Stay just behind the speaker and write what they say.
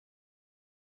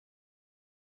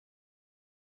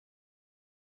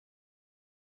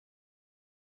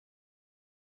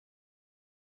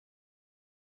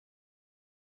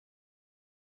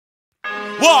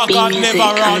War God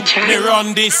never run, me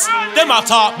run this. Them a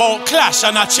talk about clash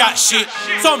and a chat shit.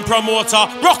 Some promoter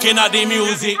rocking at the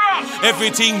music.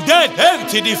 Everything dead,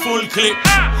 empty the full clip.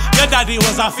 Your daddy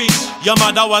was a fish, your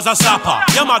mother was a slapper.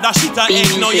 Your mother shit a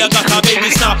egg, now you got a baby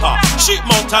snapper. Shit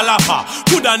mouth a lapper,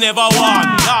 coulda never won.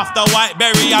 After white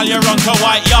burial you run to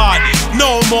white yard.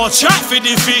 No more chat for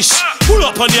the fish. Pull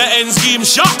up on your end scheme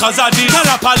shot cause of this. Tell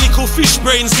up a little fish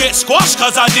brains get squashed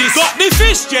cause of this. Got the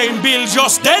fish game Beale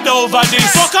just dead over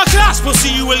this. Fuck a class pussy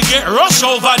you will get rush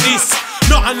over this.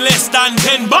 Nothing less than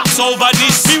 $10 over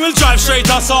this. We will drive straight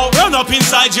us out, run up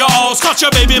inside your house, cut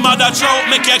your baby mother throat,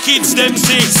 make your kids them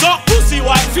sick. Suck pussy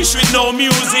white fish with no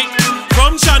music.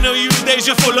 From channel you days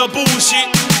you full of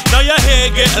bullshit. Now your hair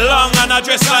get long and I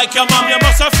dress like your mom. You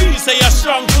must have feel say you're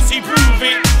strong, pussy prove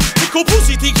it. Little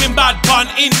pussy thinking bad pon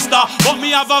Insta, but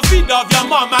me have a vid of your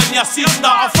mom and your sister.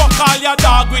 I fuck all your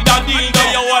dog with a dildo.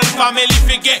 Your whole family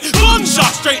forget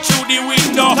gunshot straight through the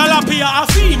window. Talapaton a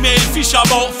female fish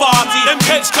about 40. Them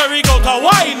catch curry go to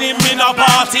wine him in a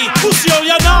party. Pussy oh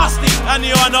you nasty and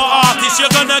you are no artist.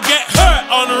 You're gonna get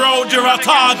hurt on road, you're a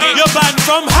target. You're banned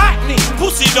from Hackney,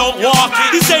 pussy don't walk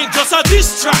it. This ain't just a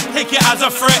diss track, take it as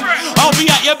a threat. I'll be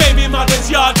at your baby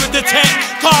mother's yard with the tech.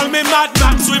 Call me Mad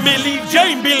Max with me lead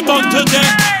Jane Beale to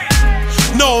death.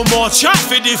 No more chat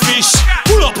for the fish.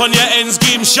 Pull up on your end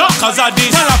scheme shot cause of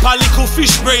this. Tell up a little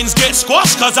fish brains get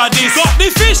squashed cause of this. Got the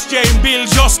fish game Beale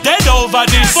just dead over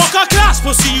this. Fuck a class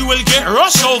pussy you will get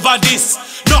rush over this.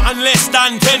 Nothing less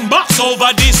than $10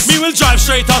 over this. Me will drive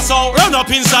straight us out, run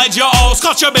up inside your house,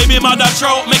 cut your baby mother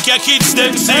throat, make your kids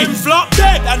them sick. Flop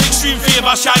dead and Xtreme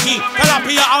favor shaggy.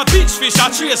 Talapaton a bitch fish a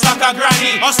trace like a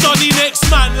granny. I study next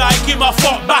man like him a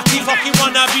fuck batty. Fucking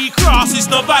wanna be cross, it's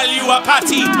no value a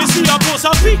patty. Me see a post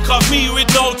a pic of me with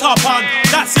no top on.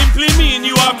 That simply mean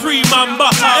you are pre-man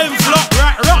bottom. Flop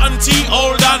rat rotten tea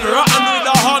old and rotten with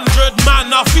 100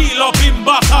 man I feel up in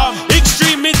bottom.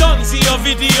 Xtreme me done see a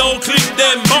video clip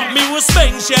them, but me will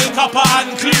spend shell copper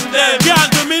and clip them. Can't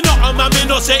do me nothing and me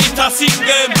no say it a sick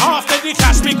them. After the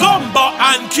cash me gumbo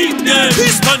and keep them.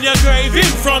 Piss on your grave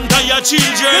in front of your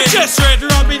children. The chest red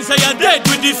robin say you're dead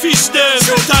with the fish them.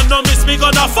 Shoot and no miss me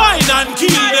gonna find and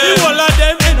kill them. The whole of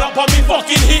them end up on me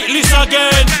fucking hit list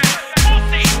again.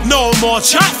 No more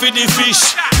chat for the fish.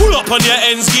 Pull up on your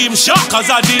end scheme shot cause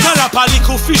of this. Tell up a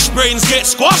little fish brains get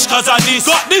squashed cause of this.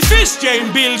 Got the fish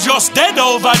game Beale just dead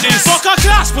over this. Fuck a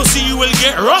class pussy you will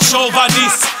get rush over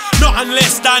this. Nothing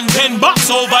less than $10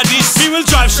 over this. We will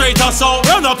drive straight us out,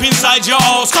 run up inside your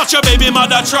house, cut your baby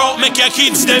mother throat, make your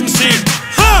kids them sick.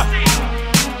 Ha!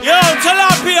 Yo,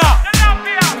 Talapaton,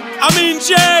 I mean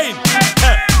Jane,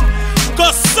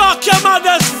 go suck your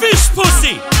mother's fish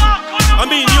pussy. I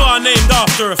mean you are named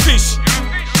after a fish,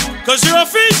 cause you're a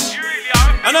fish.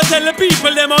 And I tell the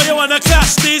people them how you wanna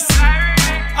clash this.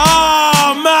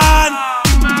 Oh man,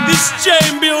 this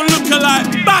Jane Beale looking like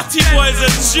Batty Boy is a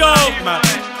joke man.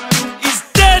 He's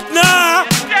dead now,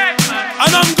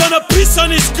 and I'm gonna piss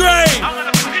on his grave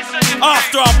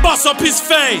after I bust up his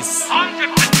face.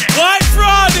 White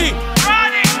Friday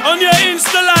on your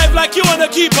Insta live like you wanna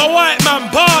keep a white man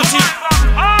party,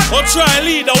 or try and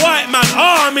lead a white man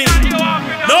army.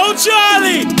 No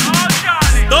Charlie,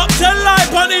 don't tell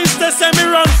life on Insta say me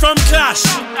run from clash,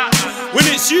 when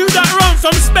it's you that run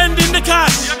from spending the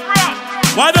cash.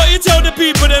 Why don't you tell the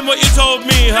people them what you told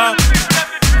me, huh?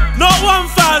 Not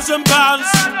 £1,000,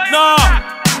 no.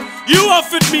 You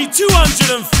offered me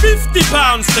 £250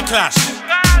 to clash.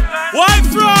 White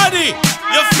Friday,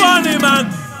 you're funny man,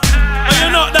 but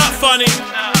you're not that funny.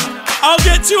 I'll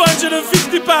get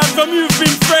 £250 from you've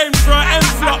been framed for an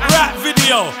M-flop rap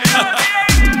video.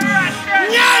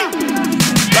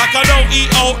 Like I don't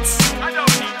eat oats.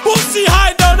 Pussy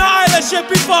hide down the island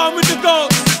Sheppy farm with the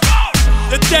goats.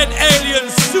 The dead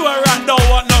aliens, sewer rat don't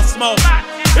want no smoke.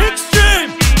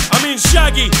 Xtreme, I mean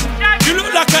Shaggy, you look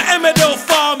like an Emmerdale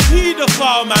farm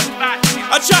pedophile man.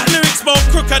 I chat lyrics about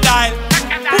crocodile.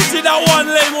 Pussy that one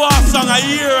lame war song a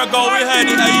year ago, we heard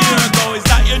it a year ago. Is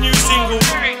that your new single?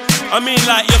 I mean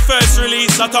like your first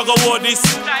release, I Tuggawar this.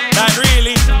 Like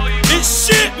really? It's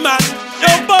shit man. Yo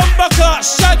bumbucker,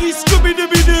 Shaggy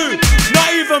Scooby-Dooby-Doo.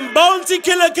 Not even Bounty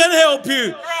Killer can help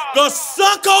you. Go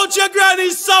suck out your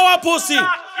granny's sour pussy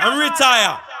and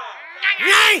retire.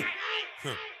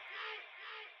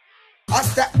 I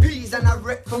stack peas and I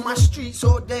wreck for my streets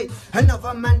all day.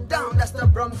 Another man down, that's the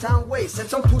Brumtown way. Said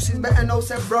some pussies better know,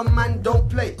 said Brum man don't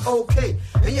play. Okay,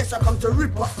 and yes I come to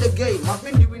rip up the game. I've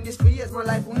been doing this for years, my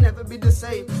life will never be the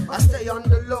same. I stay on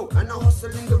the low and I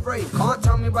hustle in the rain. Can't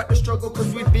tell me about the struggle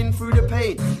cause we've been through the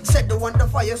pain. Said they want the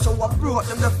fire so I brought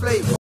them the flame.